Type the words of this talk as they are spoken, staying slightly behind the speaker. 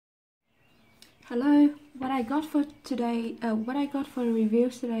Hello, what I got for today, what I got for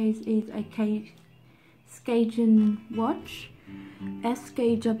reviews today is a Skagen watch,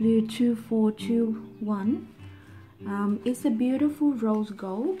 SKW2421. It's a beautiful rose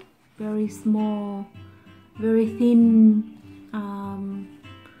gold, very small, very thin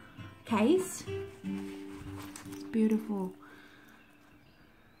case. It's beautiful.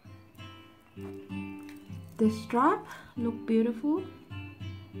 The strap look beautiful,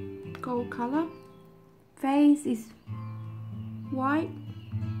 gold color. Face is white,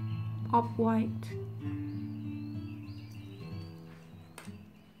 off-white.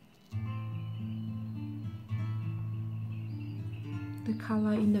 The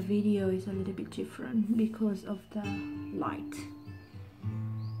color in the video is a little bit different because of the light.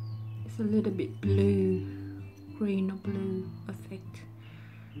 It's a little bit blue, green or blue effect.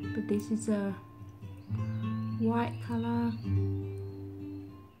 But this is a white color.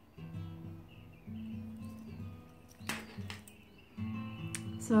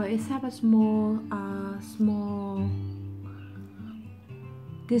 So it has a small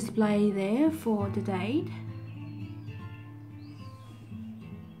display there for the date.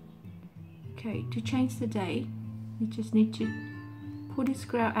 Okay, to change the date, you just need to pull this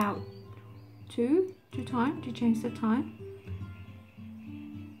screw out two times to change the time.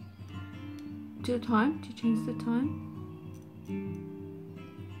 Two times to change the time.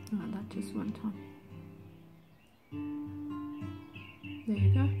 No, that's just one time. There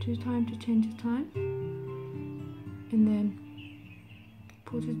you go, two times to change the time. And then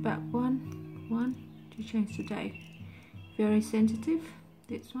put it back one to change the day. Very sensitive,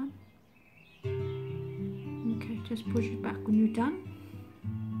 this one. Okay, just push it back when you're done.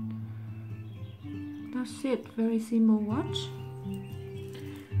 That's it, very simple watch,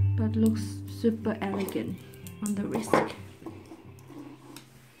 but looks super elegant on the wrist.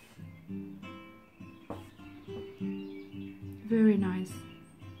 Very nice.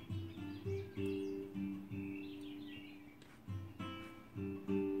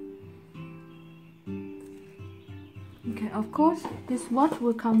 Okay, of course, this watch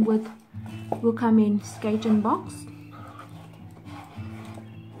will come in Skagen box.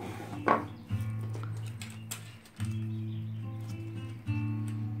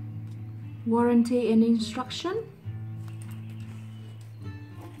 Warranty and instruction.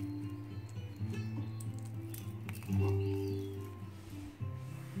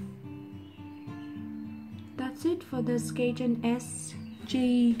 That's it for the Skagen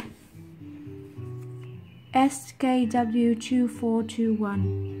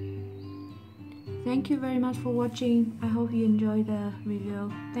SKW2421. Thank you very much for watching. I hope you enjoyed the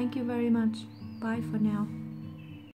review. Thank you very much. Bye for now.